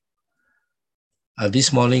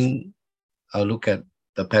This morning, I'll look at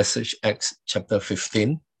the passage Acts chapter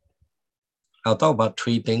 15. I'll talk about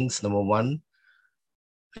three things. Number one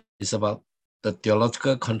is about the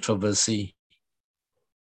theological controversy.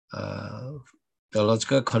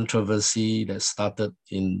 Theological controversy that started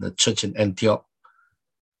in the church in Antioch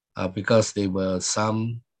because there were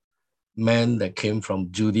some men that came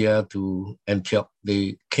from Judea to Antioch.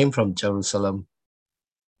 They came from Jerusalem.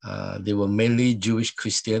 They were mainly Jewish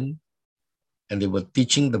Christian, and they were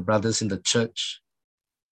teaching the brothers in the church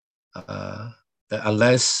that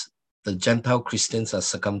unless the Gentile Christians are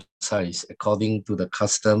circumcised according to the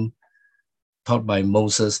custom taught by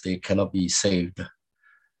Moses, they cannot be saved.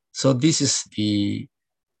 So this is the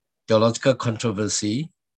theological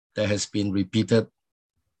controversy that has been repeated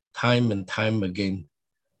time and time again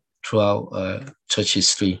throughout church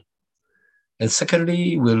history. And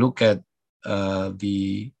secondly, we'll look at how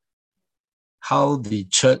the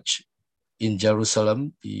church in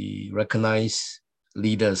Jerusalem, the recognized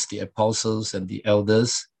leaders, the apostles and the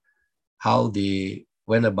elders, how they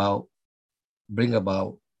went about, bring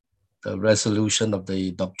about the resolution of the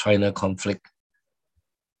doctrinal conflict.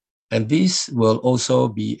 And this will also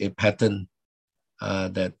be a pattern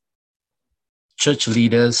that church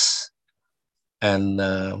leaders, and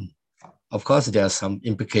of course there are some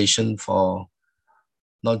implication for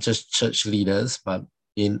not just church leaders, but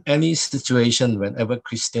in any situation, whenever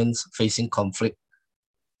Christians facing conflict,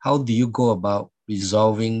 how do you go about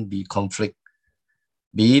resolving the conflict,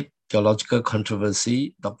 be it theological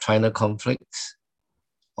controversy, doctrinal conflicts,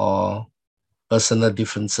 or personal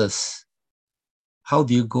differences? How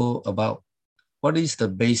do you go about? What is the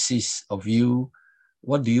basis of you?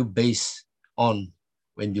 What do you base on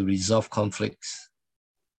when you resolve conflicts?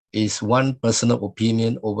 Is one personal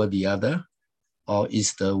opinion over the other, or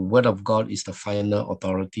is the word of God is the final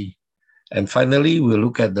authority? And finally, we'll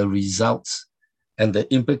look at the results and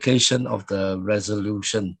the implication of the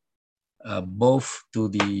resolution, both to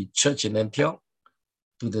the church in Antioch,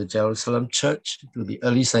 to the Jerusalem church, to the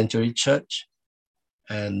early century church,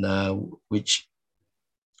 and which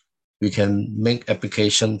we can make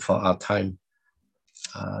application for our time.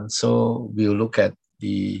 So we'll look at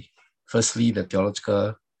firstly, the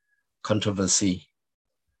theological controversy.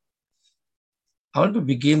 I want to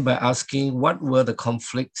begin by asking, what were the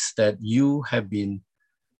conflicts that you have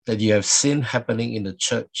seen happening in the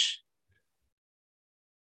church?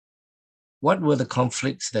 What were the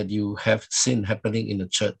conflicts that you have seen happening in the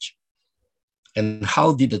church? And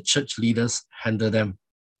how did the church leaders handle them?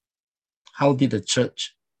 How did the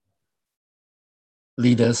church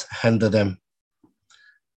leaders handle them?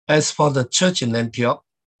 As for the church in Antioch,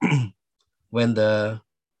 when the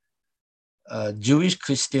Jewish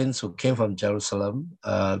Christians who came from Jerusalem,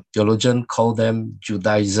 theologians call them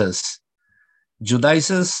Judaizers.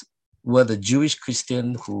 Judaizers were the Jewish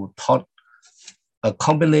Christians who taught a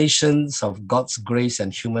combination of God's grace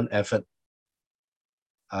and human effort.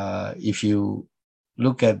 If you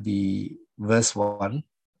look at the verse 1,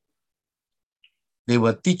 they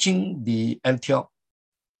were teaching the Antioch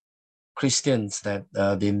Christians that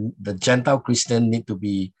the Gentile Christian need to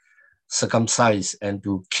be circumcised and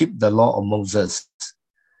to keep the law of Moses.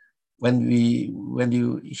 When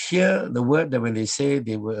you hear the word that when they say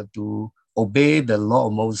they were to obey the law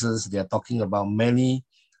of Moses, they are talking about many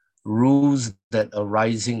rules that are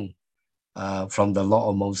arising from the law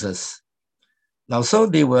of Moses. Now, so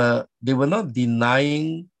they were not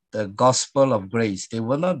denying the gospel of grace. They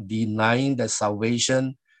were not denying the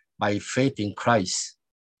salvation by faith in Christ.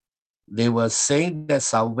 They were saying that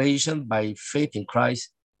salvation by faith in Christ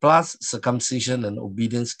plus circumcision and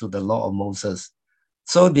obedience to the law of Moses.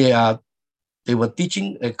 So they were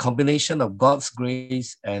teaching a combination of God's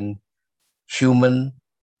grace and human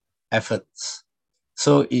efforts.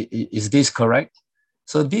 So is this correct?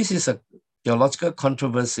 So this is a theological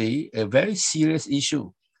controversy, a very serious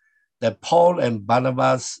issue that Paul and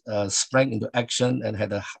Barnabas sprang into action and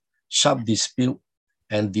had a sharp dispute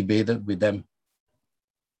and debated with them.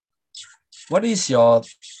 What is your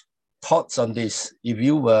thoughts on this if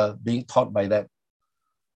you were being taught by that?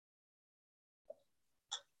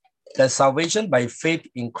 That salvation by faith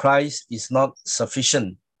in Christ is not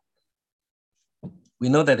sufficient. We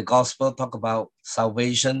know that the gospel talk about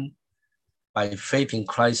salvation by faith in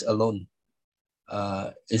Christ alone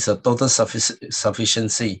is a total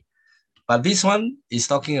sufficiency. But this one is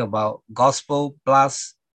talking about gospel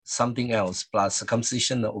plus something else, plus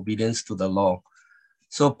circumcision and obedience to the law.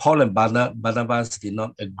 So Paul and Barnabas did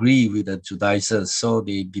not agree with the Judaizers, so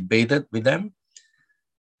they debated with them.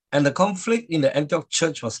 And the conflict in the Antioch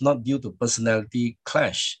church was not due to personality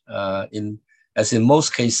clash. As in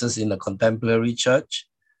most cases in the contemporary church,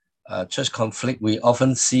 church conflict, we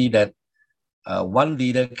often see that one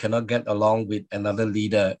leader cannot get along with another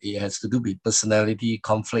leader. It has to do with personality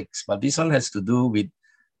conflicts, but this one has to do with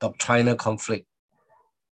doctrinal conflict.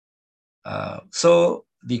 So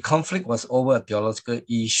the conflict was over a theological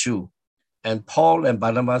issue, and Paul and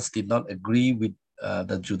Barnabas did not agree with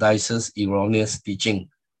the Judaizers' erroneous teaching.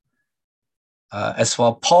 As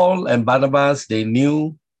for Paul and Barnabas, they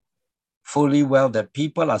knew fully well that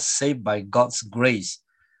people are saved by God's grace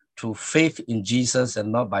through faith in Jesus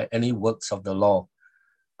and not by any works of the law.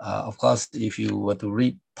 Of course, if you were to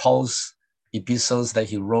read Paul's epistles that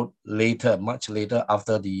he wrote later, much later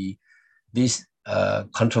after this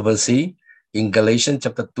controversy, in Galatians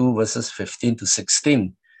chapter 2, verses 15 to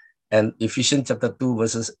 16, and Ephesians chapter 2,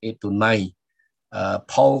 verses 8 to 9,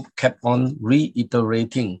 Paul kept on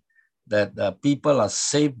reiterating that people are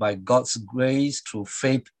saved by God's grace through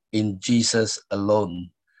faith in Jesus alone.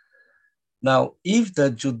 Now, if the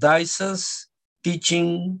Judaizers'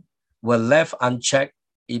 teaching were left unchecked,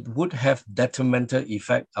 it would have detrimental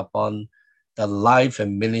effect upon the life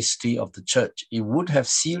and ministry of the church. It would have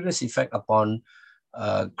serious effect upon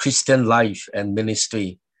Christian life and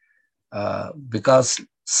ministry because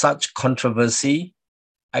such controversy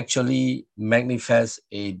actually manifests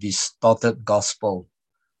a distorted gospel.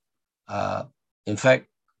 In fact,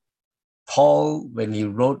 Paul, when he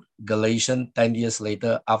wrote Galatians 10 years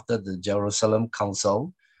later after the Jerusalem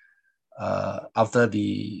Council, after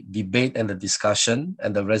the debate and the discussion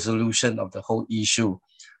and the resolution of the whole issue,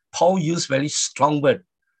 Paul used very strong words.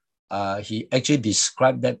 He actually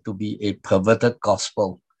described that to be a perverted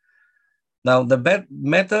gospel. Now, the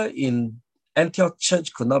matter in Antioch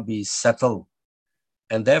church could not be settled.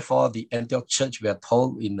 And therefore, the Antioch church, we are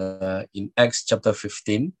told in Acts chapter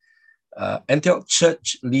 15, Antioch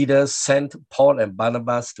church leaders sent Paul and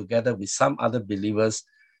Barnabas together with some other believers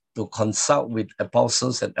to consult with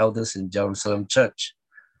apostles and elders in Jerusalem church.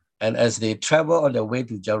 And as they traveled on their way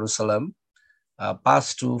to Jerusalem,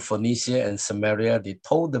 passed through Phoenicia and Samaria, they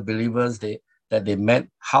told the believers that they met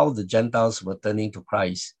how the Gentiles were turning to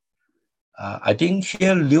Christ. I think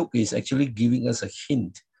here Luke is actually giving us a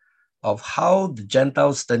hint of how the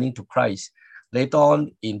Gentiles turning to Christ. Later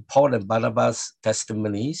on in Paul and Barnabas'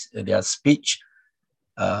 testimonies, their speech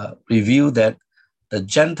revealed that the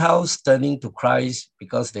Gentiles turning to Christ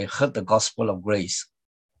because they heard the gospel of grace,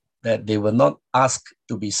 that they were not asked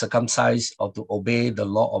to be circumcised or to obey the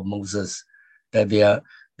law of Moses, that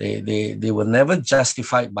they were never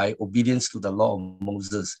justified by obedience to the law of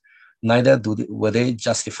Moses, neither were they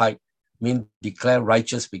justified, mean declared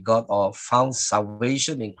righteous with God or found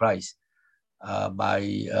salvation in Christ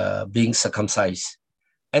by being circumcised.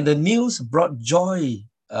 And the news brought joy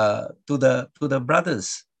to the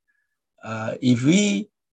brothers. If we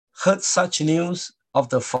heard such news of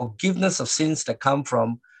the forgiveness of sins that come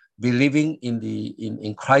from believing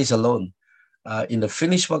in Christ alone, in the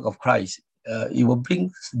finished work of Christ, it will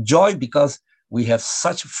bring joy because we have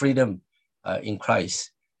such freedom in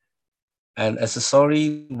Christ. And as the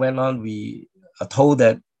story went on, we are told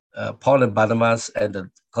that Paul and Barnabas and the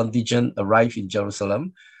contingent arrived in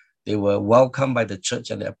Jerusalem. They were welcomed by the church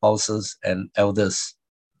and the apostles and elders.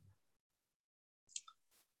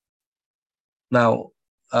 Now,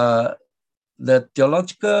 the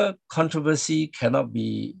theological controversy cannot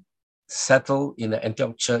be settled in the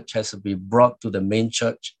Antioch church, has to be brought to the main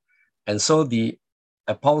church. And so the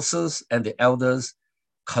apostles and the elders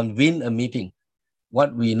convened a meeting,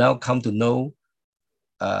 what we now come to know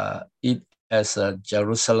it as a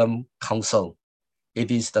Jerusalem Council.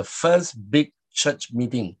 It is the first big church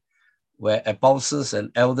meeting where apostles and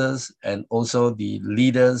elders and also the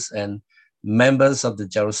leaders and members of the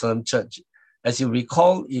Jerusalem church. As you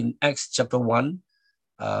recall in Acts chapter 1,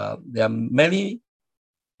 there are many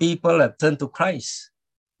people that turned to Christ.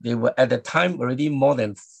 They were at the time already more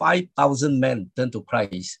than 5,000 men turned to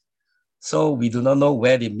Christ. So we do not know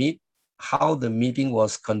where they meet, how the meeting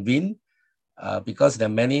was convened, because there are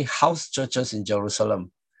many house churches in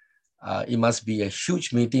Jerusalem. It must be a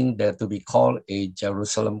huge meeting there to be called a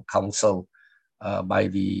Jerusalem Council by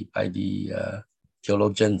the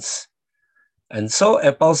theologians. And so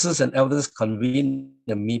apostles and elders convened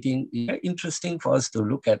the meeting. It's very interesting for us to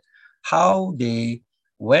look at how they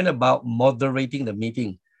went about moderating the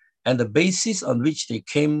meeting and the basis on which they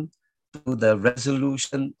came to the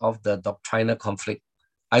resolution of the doctrinal conflict.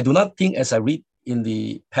 I do not think, as I read in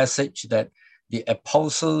the passage, that the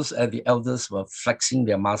apostles and the elders were flexing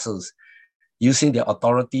their muscles, using their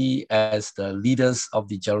authority as the leaders of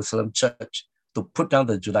the Jerusalem church to put down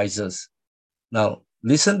the Judaizers. Now,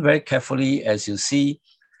 listen very carefully as you see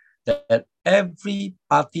that every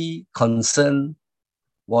party concerned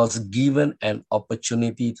was given an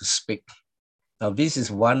opportunity to speak. Now, this is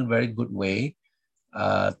one very good way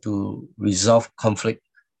to resolve conflict.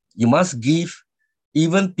 You must give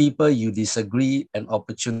even people you disagree an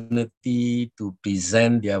opportunity to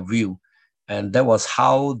present their view. And that was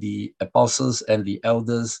how the apostles and the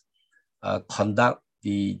elders conduct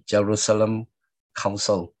the Jerusalem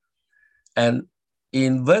Council. And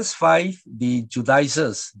in verse 5, the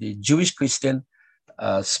Judaizers, the Jewish Christian,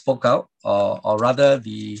 spoke out, or rather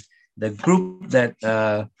the group that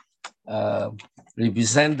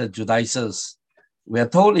represent the Judaizers. We are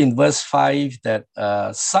told in verse 5 that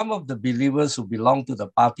some of the believers who belong to the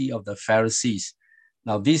party of the Pharisees,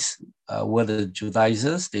 now these were the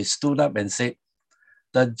Judaizers, they stood up and said,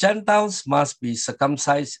 the Gentiles must be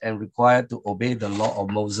circumcised and required to obey the law of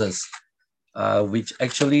Moses, which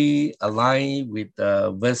actually align with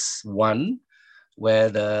verse 1, where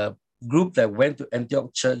the group that went to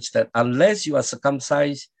Antioch church that unless you are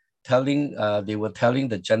circumcised, they were telling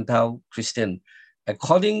the Gentile Christian,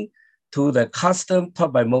 according to the custom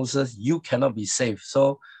taught by Moses, you cannot be saved.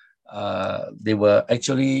 So they were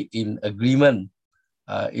actually in agreement.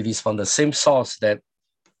 It is from the same source that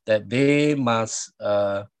they must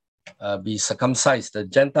be circumcised. The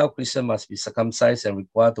Gentile Christian must be circumcised and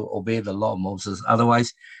required to obey the law of Moses.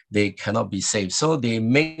 Otherwise, they cannot be saved. So they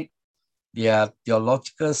make their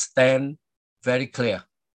theological stand very clear.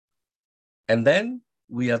 And then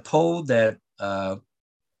we are told that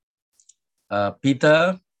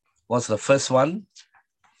Peter was the first one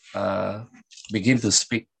begin to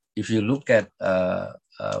speak. If you look at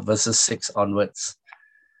verses 6 onwards.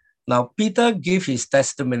 Now, Peter gave his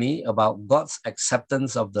testimony about God's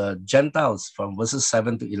acceptance of the Gentiles from verses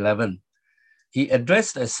 7 to 11. He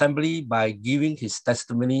addressed the assembly by giving his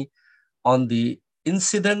testimony on the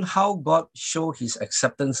incident how God showed his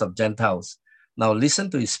acceptance of Gentiles. Now,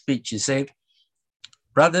 listen to his speech. He said,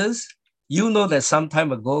 brothers, you know that some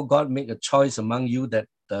time ago God made a choice among you that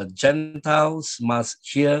the Gentiles must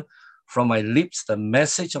hear from my lips the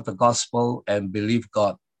message of the gospel and believe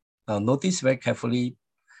God. Now, notice very carefully,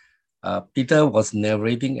 Peter was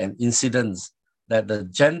narrating an incident that the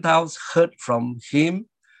Gentiles heard from him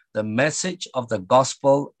the message of the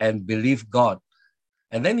gospel and believe God.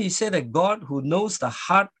 And then he said that God, who knows the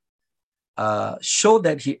heart, showed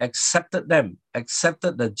that he accepted them,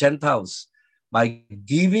 accepted the Gentiles by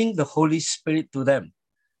giving the Holy Spirit to them.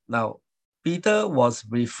 Now, Peter was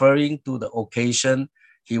referring to the occasion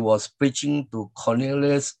he was preaching to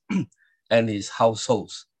Cornelius and his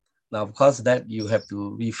households. Now, of course, that you have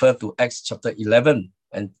to refer to Acts chapter 11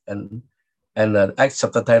 and Acts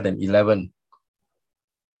chapter 10 and 11.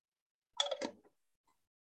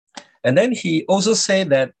 And then he also said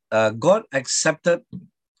that God accepted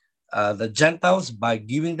the Gentiles by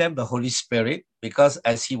giving them the Holy Spirit, because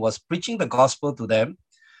as he was preaching the gospel to them,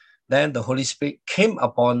 then the Holy Spirit came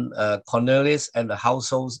upon Cornelius and the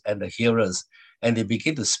households and the hearers, and they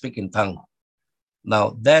began to speak in tongue.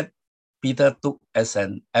 Now that Peter took as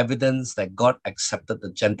an evidence that God accepted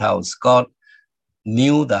the Gentiles. God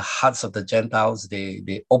knew the hearts of the Gentiles.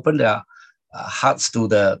 They opened their hearts to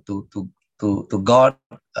God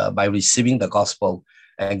by receiving the gospel,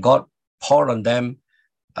 and God poured on them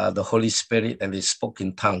the Holy Spirit, and they spoke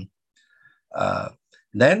in tongue.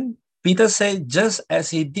 Then Peter said, just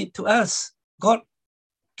as he did to us, God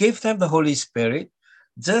gave them the Holy Spirit,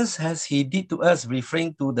 just as he did to us,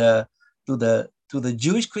 referring to the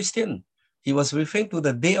Jewish Christian. He was referring to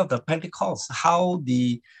the day of the Pentecost, how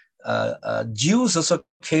the Jews also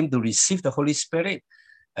came to receive the Holy Spirit.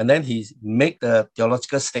 And then he made the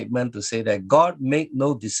theological statement to say that God made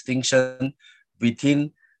no distinction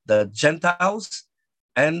between the Gentiles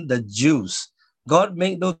and the Jews. God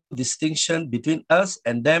made no distinction between us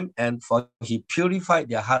and them, and for he purified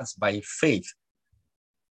their hearts by faith.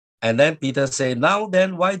 And then Peter said, now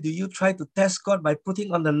then, why do you try to test God by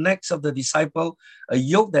putting on the necks of the disciple a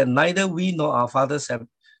yoke that neither we nor our fathers have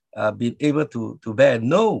been able to bear?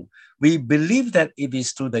 No, we believe that it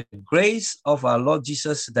is through the grace of our Lord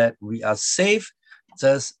Jesus that we are saved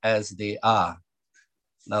just as they are.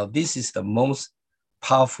 Now, this is the most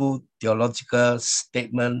powerful theological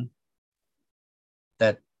statement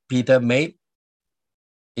that Peter made.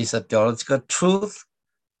 It's a theological truth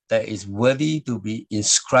that is worthy to be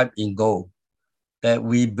inscribed in gold, that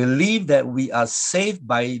we believe that we are saved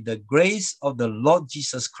by the grace of the Lord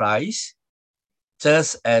Jesus Christ,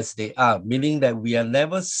 just as they are, meaning that we are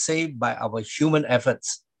never saved by our human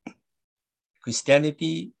efforts.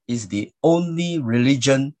 Christianity is the only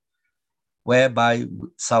religion whereby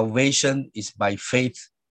salvation is by faith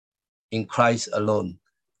in Christ alone.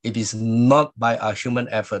 It is not by our human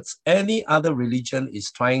efforts. Any other religion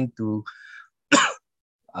is trying to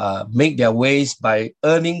make their ways by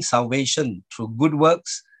earning salvation through good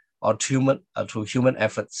works or through human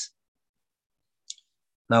efforts.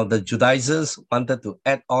 Now, the Judaizers wanted to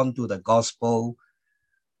add on to the gospel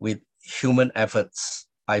with human efforts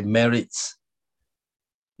by merits.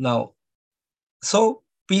 Now, so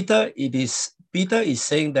Peter is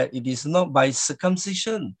saying that it is not by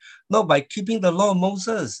circumcision, not by keeping the law of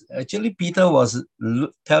Moses. Actually, Peter was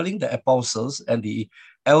telling the apostles and the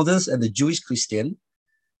elders and the Jewish Christian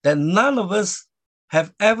that none of us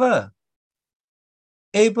have ever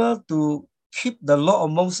able to keep the law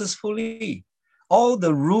of Moses fully. All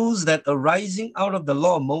the rules that are arising out of the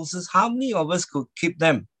law of Moses, how many of us could keep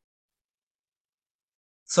them?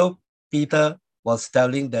 So Peter was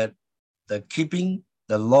telling that the keeping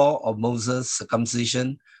the law of Moses,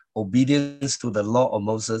 circumcision, obedience to the law of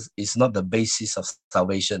Moses is not the basis of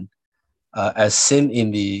salvation. As seen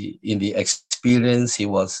in the experience, he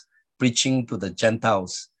was preaching to the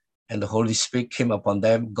Gentiles, and the Holy Spirit came upon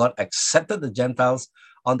them. God accepted the Gentiles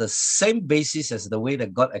on the same basis as the way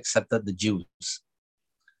that God accepted the Jews.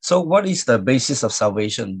 So what is the basis of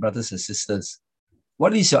salvation, brothers and sisters?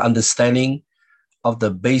 What is your understanding of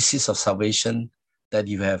the basis of salvation that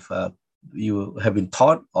you have been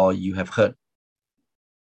taught or you have heard?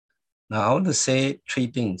 Now, I want to say three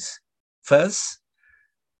things. First,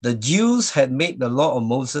 the Jews had made the law of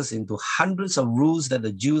Moses into hundreds of rules that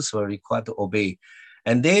the Jews were required to obey.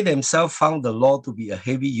 And they themselves found the law to be a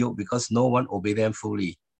heavy yoke because no one obeyed them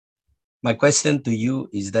fully. My question to you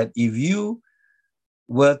is that if you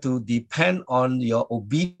were to depend on your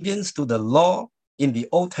obedience to the law in the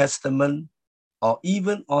Old Testament, or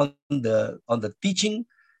even on the teaching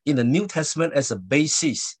in the New Testament as a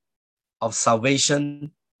basis of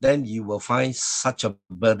salvation, then you will find such a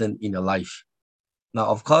burden in your life. Now,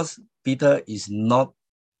 of course, Peter is not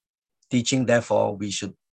teaching, therefore, we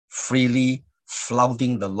should freely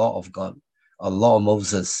flouting the law of God or law of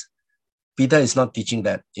Moses. Peter is not teaching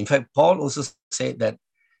that. In fact, Paul also said that,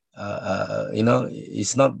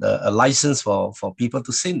 it's not a license for people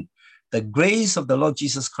to sin. The grace of the Lord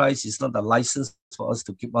Jesus Christ is not a license for us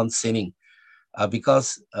to keep on sinning,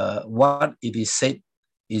 because what it is said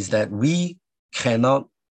is that we cannot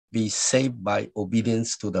be saved by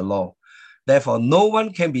obedience to the law. Therefore, no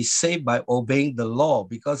one can be saved by obeying the law,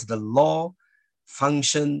 because the law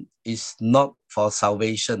function is not for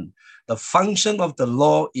salvation. The function of the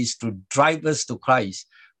law is to drive us to Christ,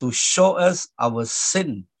 to show us our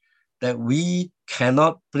sin, that we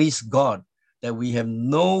cannot please God, that we have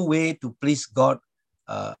no way to please God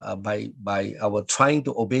by our trying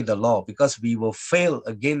to obey the law, because we will fail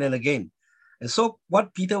again and again. And so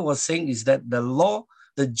what Peter was saying is that the law,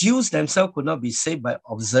 the Jews themselves could not be saved by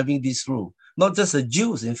observing this rule. Not just the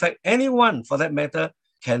Jews, in fact, anyone for that matter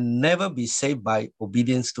can never be saved by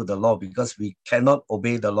obedience to the law, because we cannot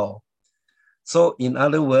obey the law. So in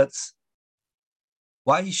other words,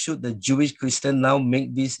 why should the Jewish Christian now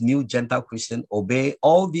make this new Gentile Christian obey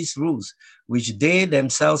all these rules, which they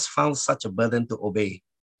themselves found such a burden to obey?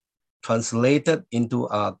 Translated into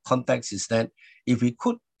our context is that if we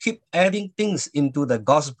could keep adding things into the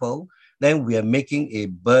gospel, then we are making a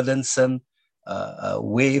burdensome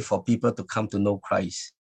way for people to come to know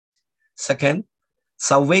Christ. Second,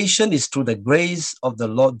 salvation is through the grace of the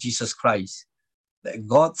Lord Jesus Christ. That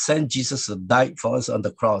God sent Jesus to die for us on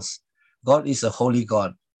the cross. God is a holy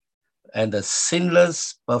God, and the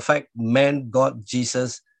sinless, perfect man, God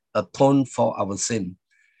Jesus, atoned for our sin.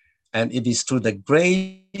 And it is through the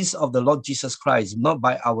grace of the Lord Jesus Christ, not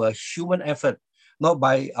by our human effort, not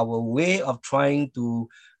by our way of trying to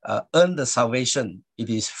earn the salvation.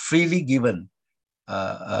 It is freely given,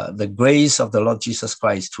 the grace of the Lord Jesus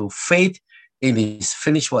Christ through faith in his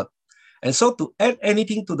finished work. And so to add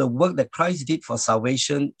anything to the work that Christ did for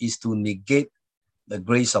salvation is to negate the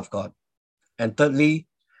grace of God. And thirdly,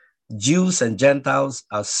 Jews and Gentiles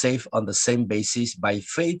are saved on the same basis by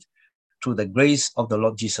faith through the grace of the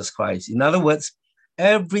Lord Jesus Christ. In other words,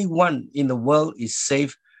 everyone in the world is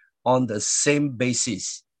saved on the same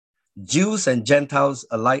basis. Jews and Gentiles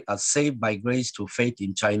alike are saved by grace through faith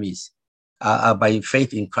in by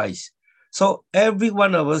faith in Christ. So every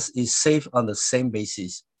one of us is saved on the same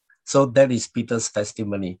basis. So that is Peter's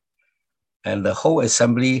testimony. And the whole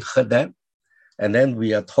assembly heard that. And then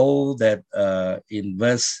we are told that in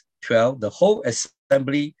verse 12, the whole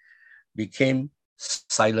assembly became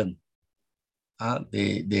silent.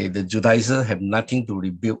 The Judaizers have nothing to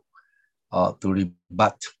rebuke or to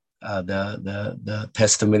rebut the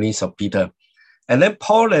testimonies of Peter. And then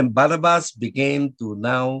Paul and Barnabas began to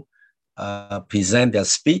now present their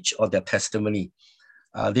speech or their testimony.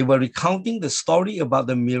 They were recounting the story about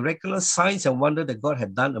the miraculous signs and wonder that God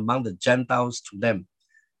had done among the Gentiles to them.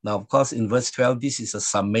 Now, of course, in verse 12, this is a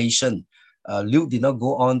summation. Luke did not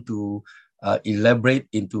go on to elaborate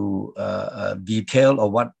into detail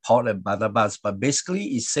of what Paul and Barnabas, but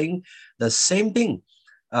basically is saying the same thing.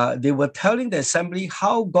 They were telling the assembly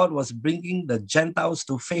how God was bringing the Gentiles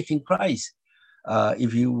to faith in Christ.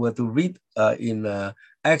 If you were to read in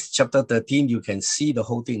Acts chapter 13, you can see the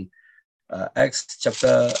whole thing. Acts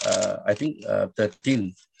chapter,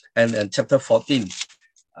 13 and chapter 14.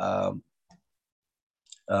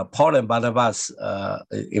 Paul and Barnabas,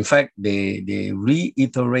 in fact, they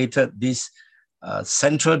reiterated this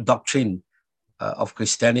central doctrine of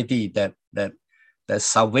Christianity that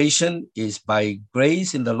salvation is by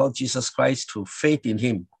grace in the Lord Jesus Christ through faith in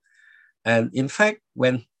him. And in fact,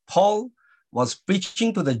 when Paul was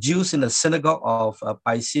preaching to the Jews in the synagogue of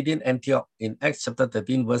Pisidian Antioch in Acts chapter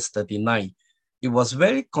 13, verse 39, it was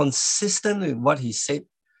very consistent with what he said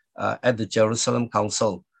at the Jerusalem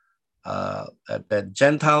Council, that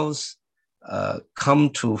Gentiles come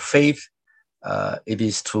to faith. It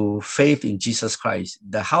is through faith in Jesus Christ.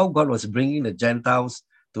 How God was bringing the Gentiles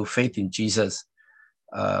to faith in Jesus.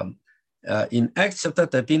 In Acts chapter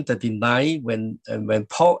 13, 39, when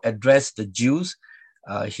Paul addressed the Jews,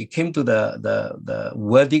 he came to the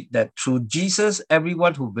verdict that through Jesus,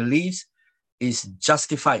 everyone who believes is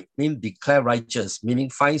justified, meaning declared righteous, meaning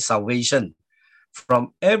find salvation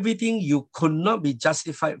from everything you could not be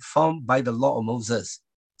justified from by the law of Moses.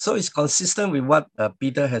 So it's consistent with what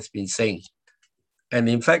Peter has been saying. And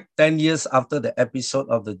in fact, 10 years after the episode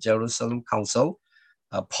of the Jerusalem Council,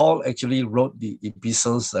 Paul actually wrote the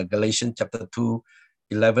epistles, Galatians chapter 2,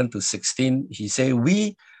 11 to 16. He said,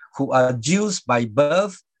 we who are Jews by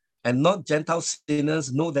birth and not Gentile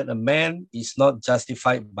sinners know that a man is not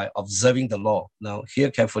justified by observing the law. Now,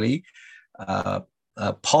 hear carefully.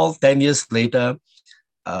 Paul, 10 years later,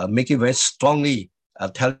 make it very strongly,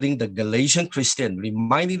 telling the Galatian Christian,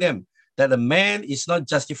 reminding them that a man is not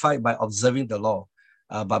justified by observing the law,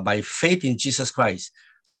 but by faith in Jesus Christ.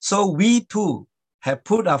 So we too have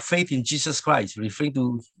put our faith in Jesus Christ, referring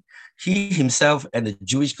to he himself and the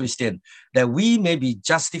Jewish Christian, that we may be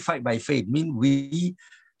justified by faith, meaning we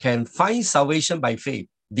can find salvation by faith,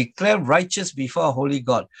 declare righteous before a holy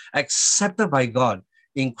God, accepted by God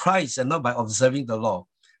in Christ and not by observing the law.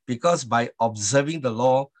 Because by observing the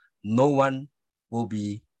law, no one will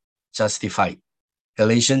be justified.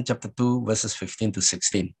 Galatians chapter 2, verses 15 to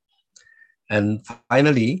 16. And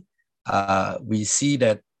finally, we see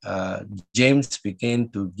that James began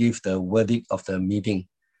to give the verdict of the meeting.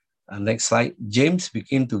 Next slide. James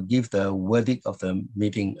began to give the verdict of the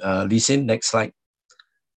meeting. Listen, next slide.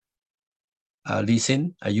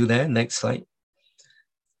 Listen, are you there? Next slide.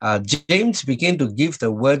 James began to give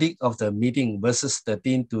the verdict of the meeting, verses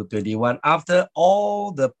 13 to 21. After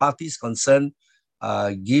all the parties concerned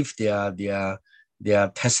give their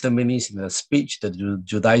testimonies in the speech, the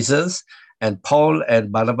Judaizers, and Paul and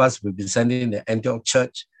Barnabas representing the Antioch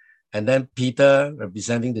church, and then Peter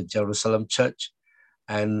representing the Jerusalem church.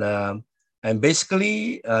 And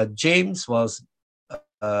basically, James was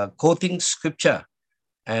quoting scripture,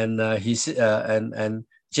 and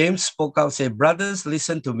James spoke out, said, brothers,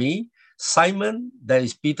 listen to me. Simon, that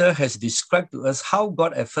is Peter, has described to us how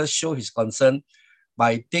God at first showed his concern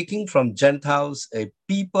by taking from Gentiles a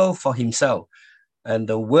people for himself. And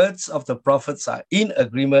the words of the prophets are in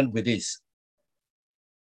agreement with this.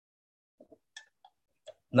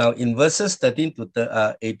 Now, in verses 13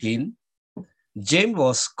 to 18, James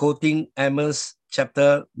was quoting Amos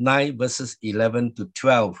chapter 9, verses 11 to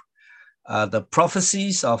 12. The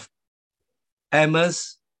prophecies of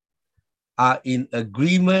Amos are in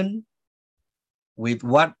agreement with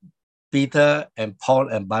what Peter and Paul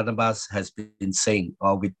and Barnabas has been saying,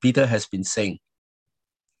 or with Peter has been saying.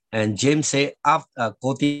 And James said, after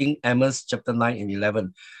quoting Amos chapter 9 and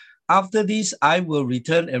 11, after this I will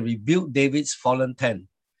return and rebuild David's fallen tent.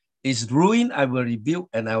 Its ruin I will rebuild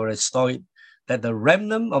and I will restore it, that the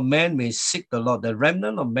remnant of man may seek the Lord. The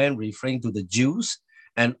remnant of man referring to the Jews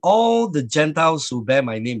and all the Gentiles who bear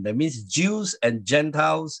my name. That means Jews and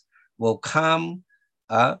Gentiles will come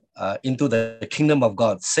into the kingdom of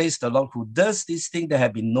God, says the Lord, who does these things that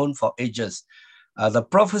have been known for ages. The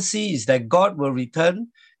prophecy is that God will return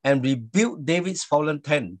and rebuild David's fallen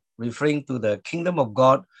tent, referring to the kingdom of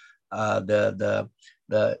God, the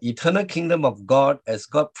eternal kingdom of God, as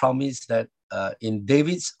God promised that on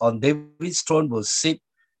David's throne will sit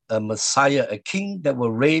a Messiah, a king that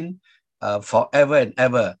will reign forever and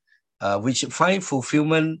ever, which find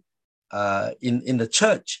fulfillment in the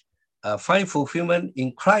church, find fulfillment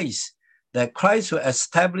in Christ, that Christ will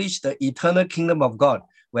establish the eternal kingdom of God,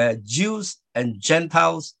 where Jews and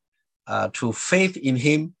Gentiles, through faith in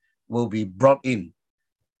him, will be brought in.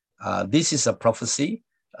 This is a prophecy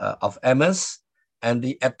of Amos, and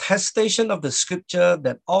the attestation of the scripture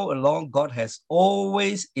that all along God has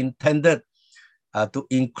always intended to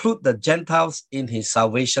include the Gentiles in his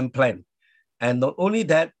salvation plan. And not only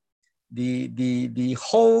that, the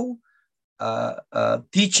whole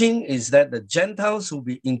teaching is that the Gentiles will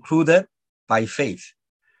be included by faith.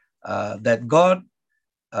 That God,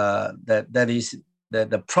 that is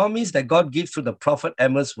the promise that God gives to the prophet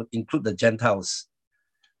Amos would include the Gentiles.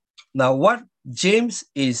 Now, what James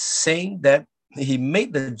is saying that he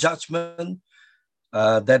made the judgment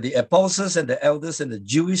that the apostles and the elders and the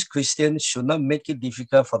Jewish Christians should not make it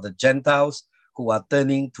difficult for the Gentiles who are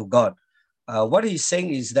turning to God. What he's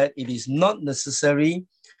saying is that it is not necessary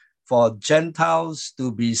for Gentiles to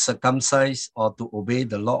be circumcised or to obey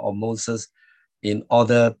the law of Moses in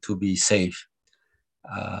order to be saved.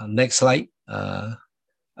 Next slide.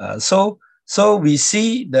 So we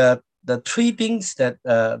see the three things that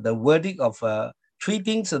the verdict of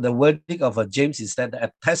James is that the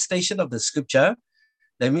attestation of the scripture.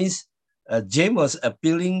 That means James was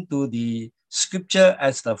appealing to the scripture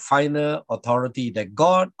as the final authority, that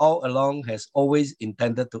God all along has always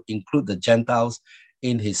intended to include the Gentiles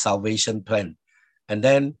in his salvation plan. And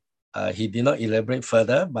then he did not elaborate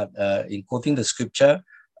further, but in quoting the scripture,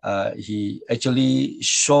 he actually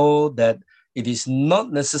showed that it is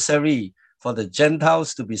not necessary for the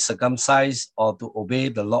Gentiles to be circumcised or to obey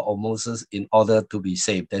the law of Moses in order to be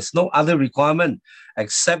saved. There's no other requirement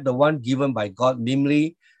except the one given by God,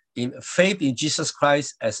 namely in faith in Jesus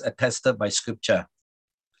Christ as attested by scripture.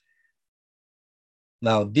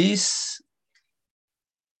 Now, this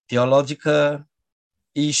theological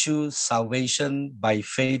issue, salvation by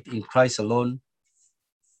faith in Christ alone,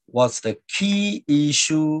 was the key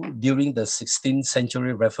issue during the 16th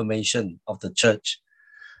century Reformation of the church.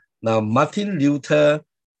 Now, Martin Luther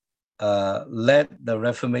led the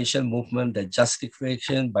Reformation movement that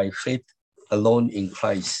justification by faith alone in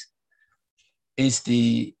Christ is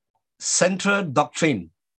the central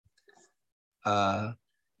doctrine.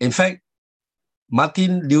 In fact,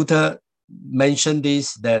 Martin Luther mentioned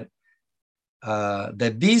this, that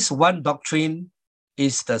this one doctrine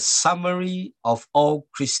is the summary of all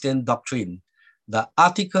Christian doctrine, the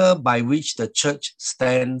article by which the church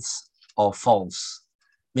stands or falls.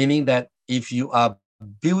 Meaning that if you are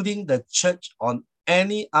building the church on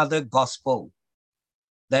any other gospel,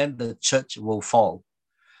 then the church will fall.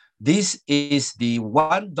 This is the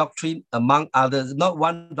one doctrine among others, not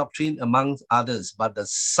one doctrine among others, but the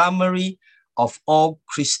summary of all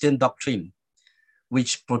Christian doctrine,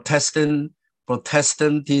 which Protestantism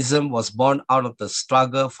was born out of the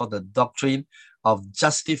struggle for the doctrine of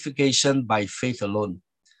justification by faith alone.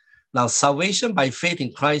 Now, salvation by faith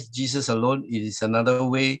in Christ Jesus alone is another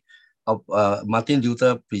way of Martin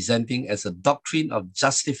Luther presenting as a doctrine of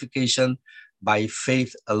justification by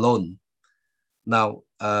faith alone. Now,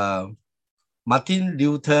 Martin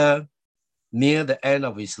Luther, near the end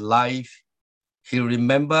of his life, he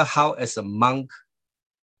remembered how as a monk,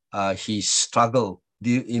 he struggled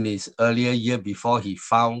in his earlier year before he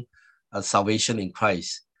found salvation in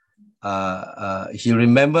Christ. He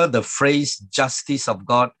remembered the phrase justice of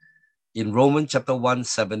God in Romans chapter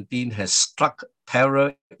 1:17 has struck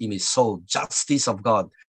terror in his soul. Justice of God,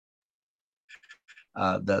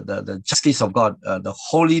 the justice of God, the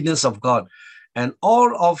holiness of God, and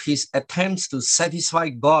all of his attempts to satisfy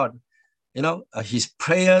God, his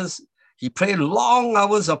prayers. He prayed long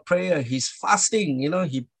hours of prayer. He's fasting,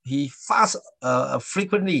 he fasts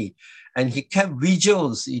frequently, and he kept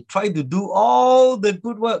vigils. He tried to do all the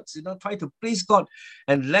good works, try to please God,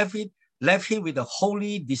 and left him with a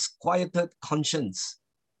wholly disquieted conscience.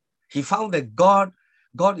 He found that God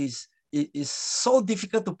is so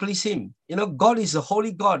difficult to please him. God is a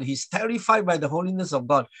holy God. He's terrified by the holiness of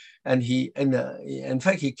God. And in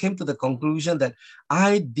fact, he came to the conclusion that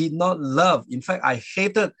I did not love. In fact, I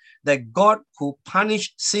hated that God who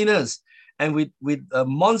punished sinners, and with a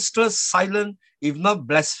monstrous silent, if not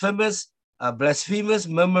blasphemous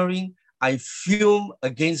murmuring, I fume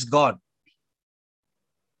against God.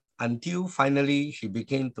 Until finally he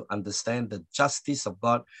began to understand the justice of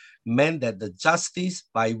God meant that the justice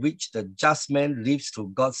by which the just man lives through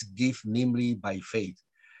God's gift, namely by faith.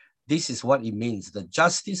 This is what it means. The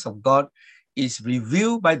justice of God is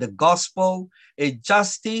revealed by the gospel, a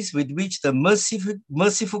justice with which the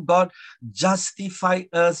merciful God justifies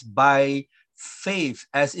us by faith.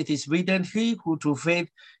 As it is written, he who through faith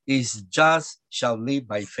is just shall live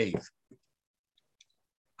by faith.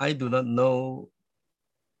 I do not know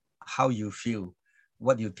how you feel,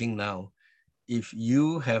 what you think now. If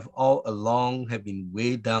you have all along have been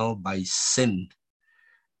weighed down by sin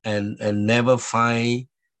and never find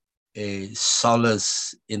a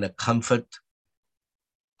solace in the comfort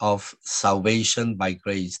of salvation by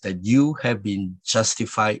grace, that you have been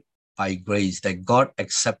justified by grace, that God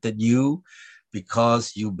accepted you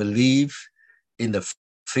because you believe in the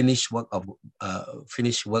finished work of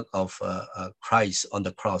Christ on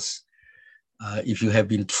the cross. If you have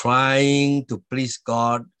been trying to please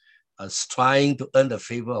God, trying to earn the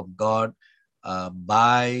favor of God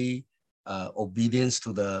by obedience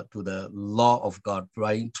to the law of God,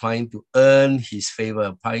 trying to earn His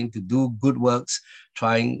favor, trying to do good works,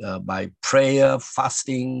 trying by prayer,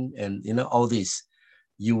 fasting, and all this,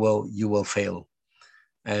 you will fail.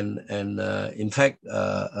 And in fact,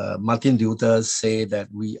 Martin Luther said that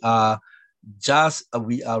we are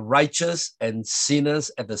righteous and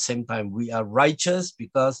sinners at the same time. We are righteous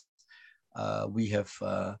because we have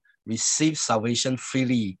received salvation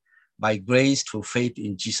freely by grace through faith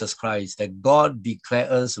in Jesus Christ, that God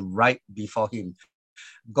declared us right before Him.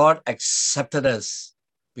 God accepted us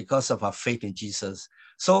because of our faith in Jesus.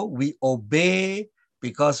 So we obey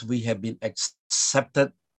because we have been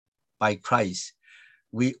accepted by Christ.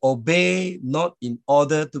 We obey not in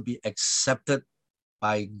order to be accepted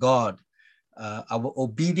by God. Our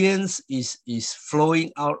obedience is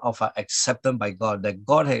flowing out of our acceptance by God, that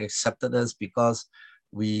God has accepted us because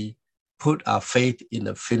we put our faith in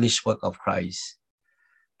the finished work of Christ.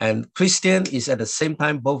 And Christian is at the same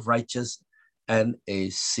time both righteous and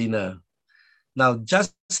a sinner. Now,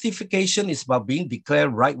 justification is about being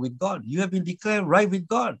declared right with God. You have been declared right with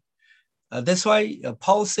God. That's why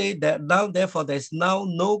Paul said that now, therefore, there's now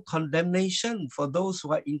no condemnation for those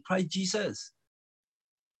who are in Christ Jesus.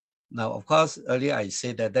 Now, of course, earlier I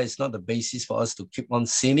said that is not the basis for us to keep on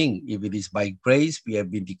sinning. If it is by grace, we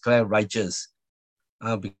have been declared righteous.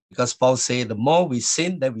 Because Paul said, the more we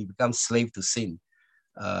sin, then we become slave to sin.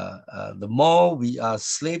 The more we are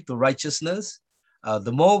slave to righteousness,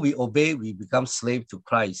 the more we obey, we become slave to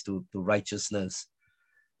Christ, to righteousness.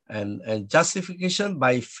 And justification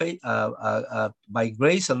by faith, by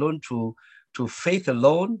grace alone, through faith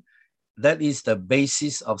alone, that is the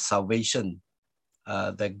basis of salvation.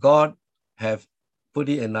 That God have put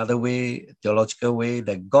it another way, theological way,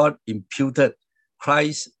 that God imputed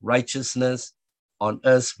Christ's righteousness on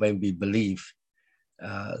us when we believe.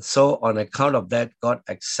 So on account of that, God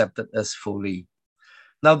accepted us fully.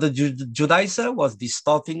 Now the Judaizer was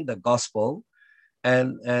distorting the gospel,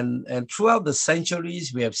 and throughout the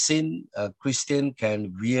centuries, we have seen Christian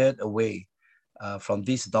can veer away from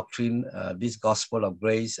this doctrine, this gospel of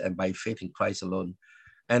grace and by faith in Christ alone.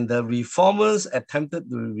 And the reformers attempted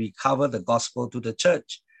to recover the gospel to the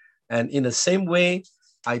church. And in the same way,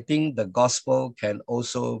 I think the gospel can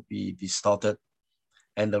also be distorted.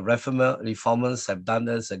 And the reformers have done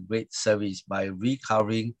us a great service by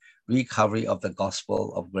recovery of the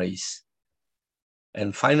gospel of grace.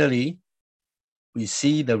 And finally, we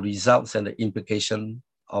see the results and the implication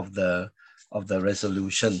of the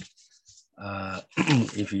resolution.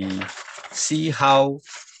 If we see how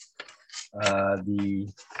the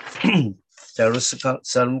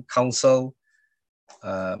Jerusalem Council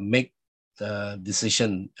make the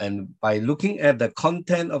decision, and by looking at the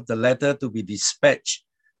content of the letter to be dispatched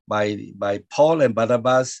by Paul and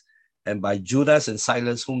Barnabas and by Judas and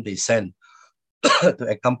Silas, whom they sent to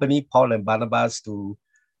accompany Paul and Barnabas to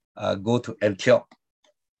go to Antioch.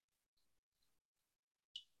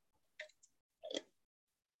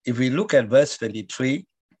 If we look at verse 23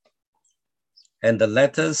 and the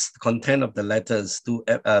letters, content of the letters to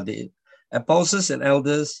the apostles and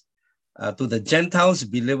elders, to the Gentiles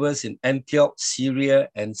believers in Antioch, Syria,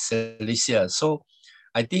 and Cilicia. So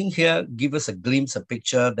I think here give us a glimpse, a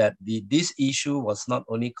picture that this issue was not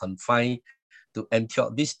only confined to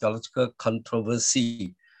Antioch. This theological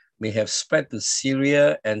controversy may have spread to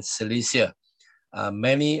Syria and Cilicia.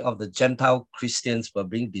 Many of the Gentile Christians were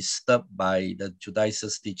being disturbed by the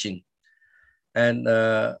Judaizers' teaching. And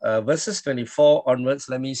verses 24 onwards,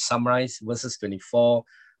 let me summarize verses 24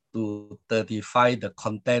 to 35, the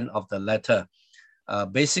content of the letter.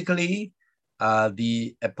 Basically,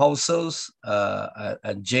 the apostles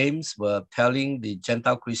and James were telling the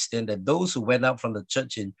Gentile Christian that those who went out from the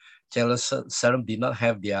church in Jerusalem did not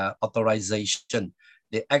have their authorization.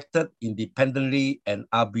 They acted independently and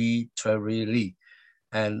arbitrarily.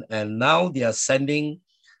 And now they are sending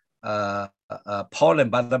Paul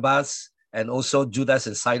and Barnabas and also Judas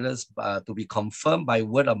and Silas to be confirmed by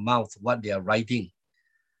word of mouth what they are writing.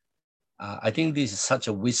 I think this is such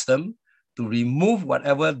a wisdom to remove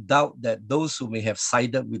whatever doubt that those who may have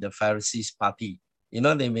sided with the Pharisees party.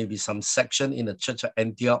 There may be some section in the church of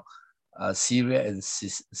Antioch, Syria and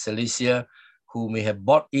Cilicia, who may have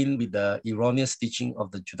bought in with the erroneous teaching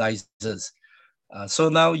of the Judaizers. So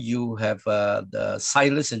now you have the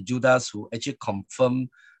Silas and Judas who actually confirm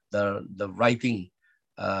the writing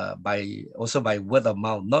by word of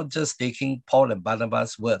mouth, not just taking Paul and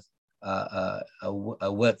Barnabas' words,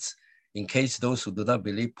 in case those who do not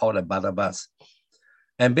believe Paul and Barnabas.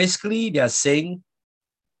 And basically they are saying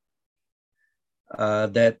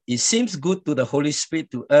that it seems good to the Holy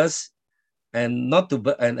Spirit to us and not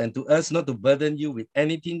to and to us not to burden you with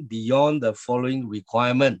anything beyond the following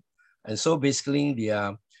requirement. And so basically there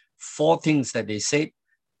are 4 things that they said,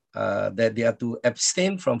 that they are to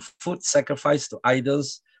abstain from food sacrificed to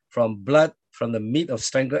idols, from blood, from the meat of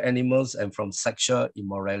strangled animals, and from sexual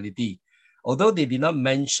immorality. Although they did not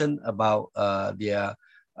mention about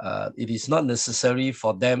it is not necessary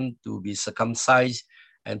for them to be circumcised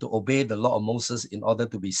and to obey the law of Moses in order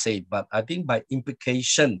to be saved. But I think by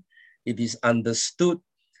implication, it is understood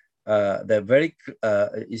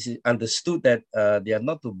is understood that they are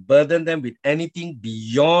not to burden them with anything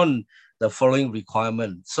beyond the following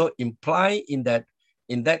requirement. So imply in that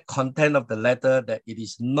content of the letter that it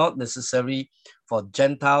is not necessary for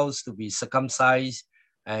Gentiles to be circumcised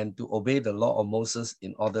and to obey the law of Moses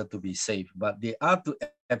in order to be saved, but they are to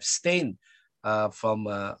abstain from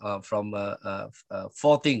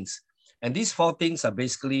 4 things. And these 4 things are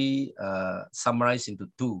basically summarized into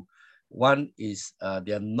 2. One is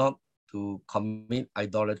they are not to commit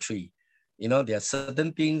idolatry. You know, there are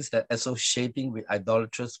certain things that associating with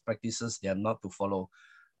idolatrous practices they are not to follow.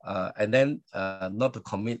 And then not to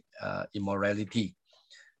commit immorality.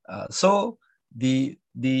 So the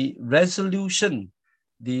resolution,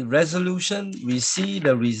 we see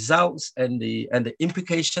the results and the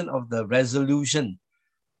implication of the resolution.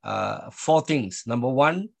 4 things. Number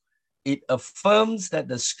 1, it affirms that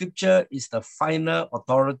the scripture is the final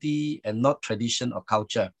authority and not tradition or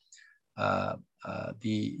culture.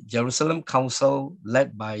 The Jerusalem Council,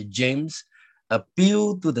 led by James,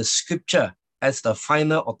 appealed to the scripture as the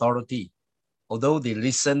final authority, although they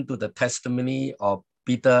listened to the testimony of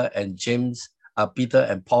Peter and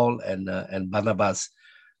Paul and Barnabas.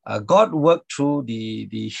 God worked through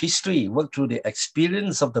the history, worked through the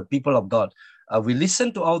experience of the people of God. We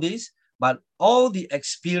listen to all this, but all the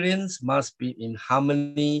experience must be in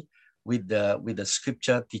harmony with the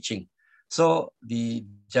scripture teaching. So the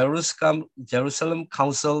Jerusalem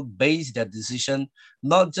Council based their decision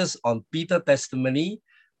not just on Peter's testimony,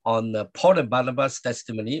 on Paul and Barnabas'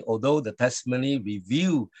 testimony, although the testimony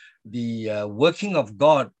reveal the working of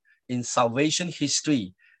God in salvation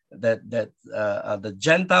history, that the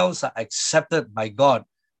Gentiles are accepted by God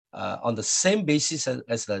on the same basis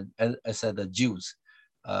as the Jews,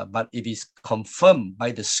 but it is confirmed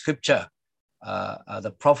by the scripture,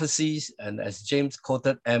 the prophecies, and as James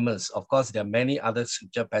quoted Amos. Of course, there are many other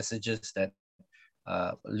scripture passages that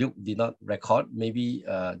Luke did not record. Maybe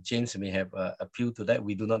James may have appealed to that.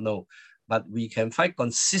 We do not know. But we can find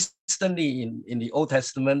consistently in the Old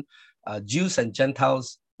Testament, Jews and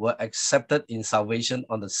Gentiles were accepted in salvation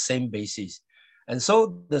on the same basis. And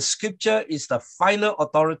so the scripture is the final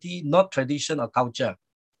authority, not tradition or culture.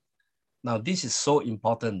 Now, this is so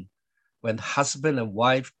important. When husband and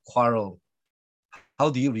wife quarrel, how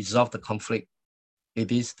do you resolve the conflict?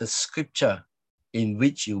 It is the scripture in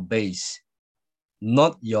which you base,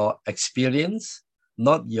 not your experience,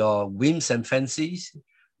 not your whims and fancies,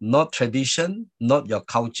 not tradition, not your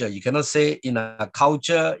culture. You cannot say in a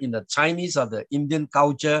culture, in the Chinese or the Indian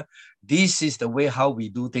culture, this is the way how we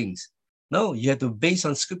do things. No, you have to base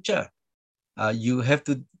on scripture. You have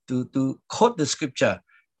to quote the scripture.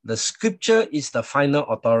 The scripture is the final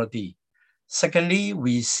authority. Secondly,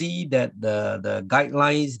 we see that the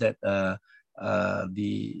guidelines that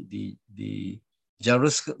the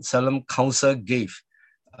Jerusalem Council gave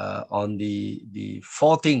on the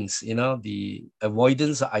 4 things, you know, the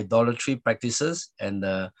avoidance of idolatry practices and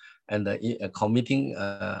committing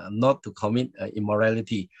not to commit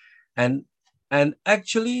immorality, and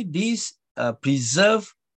actually these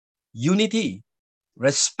preserve unity,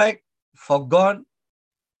 respect for God,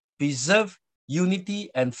 preserve unity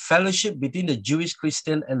and fellowship between the Jewish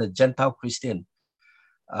Christian and the Gentile Christian.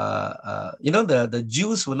 You know, the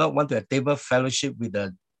Jews will not want to have table fellowship with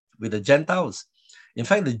the Gentiles. In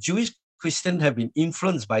fact, the Jewish Christians have been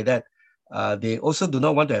influenced by that. They also do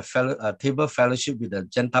not want to have table fellowship with the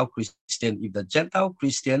Gentile Christian. If the Gentile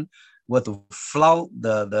Christian were to flout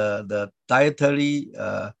the dietary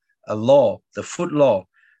law, the food law,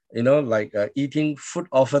 you know, like eating food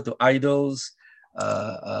offered to idols,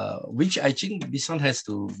 which I think this one has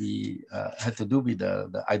to be had to do with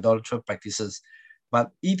the idolatrous practices.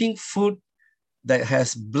 But eating food that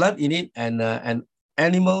has blood in it and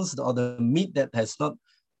animals or the meat that has not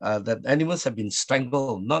that animals have been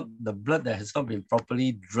strangled, not the blood that has not been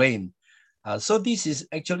properly drained. So this is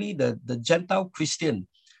actually the Gentile Christian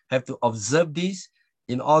have to observe this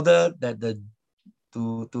in order that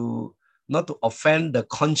to not to offend the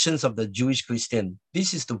conscience of the Jewish Christian.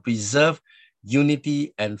 This is to preserve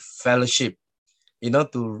unity and fellowship,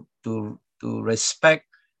 to respect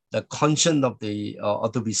the conscience of the or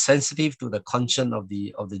to be sensitive to the conscience of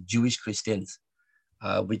the Jewish Christians,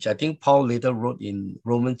 which I think Paul later wrote in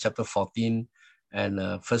Romans chapter 14 and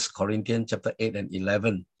 1 Corinthians chapter 8 and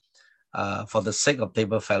 11, for the sake of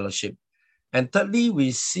table fellowship. And thirdly,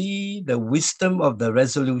 we see the wisdom of the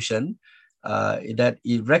resolution, that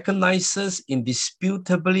it recognizes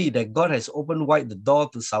indisputably that God has opened wide the door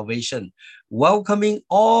to salvation, welcoming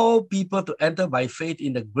all people to enter by faith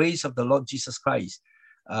in the grace of the Lord Jesus Christ,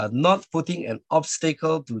 not putting an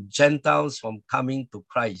obstacle to Gentiles from coming to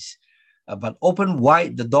Christ, but open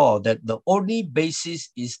wide the door that the only basis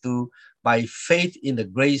is by faith in the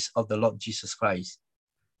grace of the Lord Jesus Christ.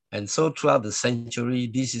 And so throughout the century,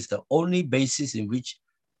 this is the only basis in which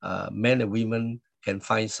men and women can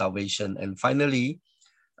find salvation. And finally,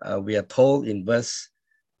 we are told in verse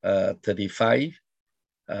 35,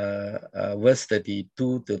 verse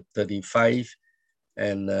 32 to 35,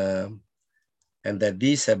 and that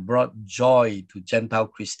these have brought joy to Gentile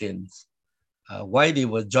Christians. Why they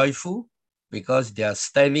were joyful? Because their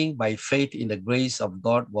standing by faith in the grace of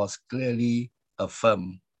God was clearly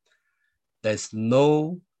affirmed. There's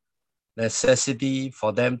no necessity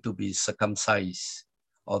for them to be circumcised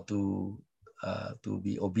or to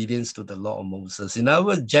be obedient to the law of Moses. In other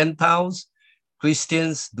words, Gentiles,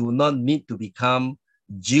 Christians do not need to become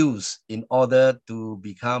Jews in order to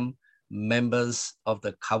become members of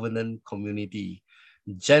the covenant community.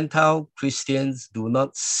 Gentile Christians do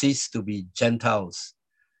not cease to be Gentiles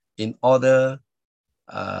in order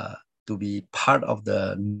to be part of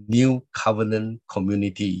the new covenant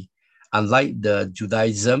community. Unlike the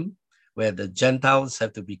Judaism, where the Gentiles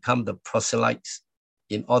have to become the proselytes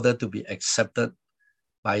in order to be accepted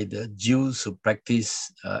by the Jews who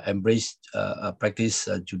practice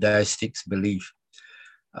Judaistic belief.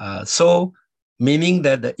 So, meaning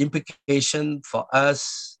that the implication for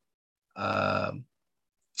us,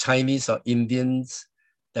 Chinese or Indians,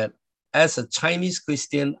 that as a Chinese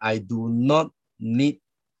Christian, I do not need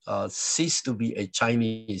cease to be a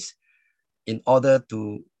Chinese in order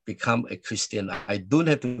to become a Christian. I don't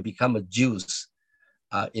have to become a Jew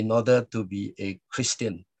in order to be a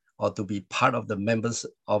Christian or to be part of the members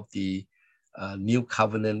of the new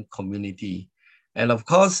covenant community. And of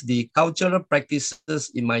course, the cultural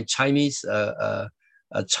practices in my Chineseness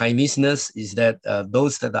is that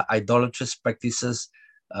those that are idolatrous practices,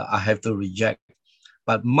 I have to reject.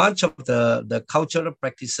 But much of the cultural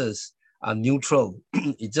practices are neutral.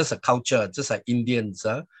 It's just a culture, just like Indians.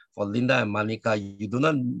 For Linda and Manika, you do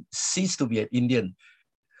not cease to be an Indian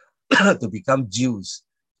to become Jews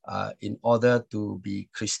in order to be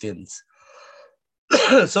Christians.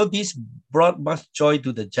 So this brought much joy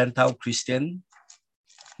to the Gentile Christian.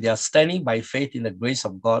 Their standing by faith in the grace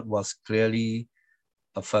of God was clearly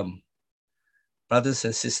affirmed. Brothers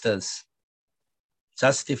and sisters,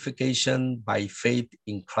 justification by faith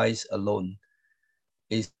in Christ alone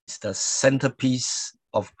is the centerpiece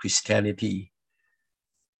of Christianity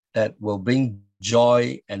that will bring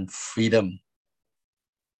joy and freedom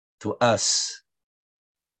to us,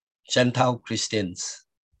 Gentile Christians.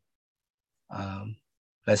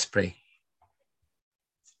 Let's pray.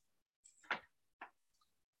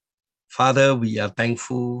 Father, we are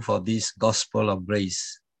thankful for this gospel of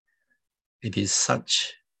grace. It is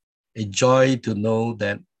such a joy to know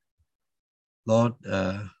that, Lord,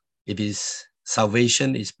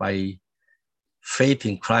 salvation is by faith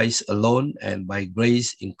in Christ alone and by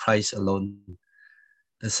grace in Christ alone.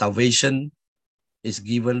 The salvation is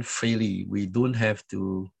given freely. We don't have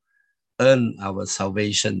to earn our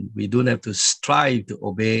salvation. We don't have to strive to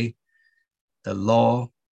obey the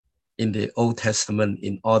law in the Old Testament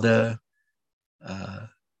in order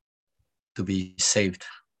to be saved.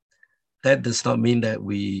 That does not mean that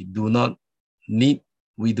we do not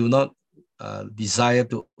desire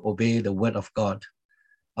to obey the word of God.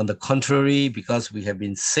 On the contrary, because we have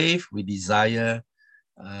been saved, we desire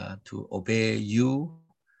to obey you,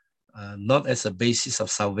 not as a basis of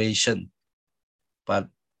salvation, but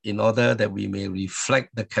in order that we may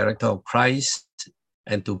reflect the character of Christ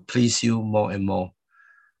and to please you more and more.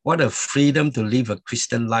 What a freedom to live a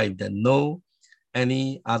Christian life, that no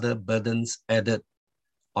any other burdens added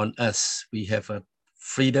on us. We have a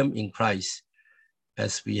freedom in Christ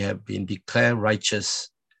as we have been declared righteous,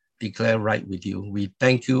 declared right with you. We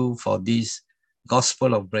thank you for this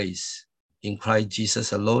gospel of grace. in Christ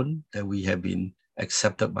Jesus alone that we have been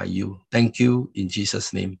accepted by you. Thank you in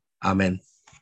Jesus' name. Amen.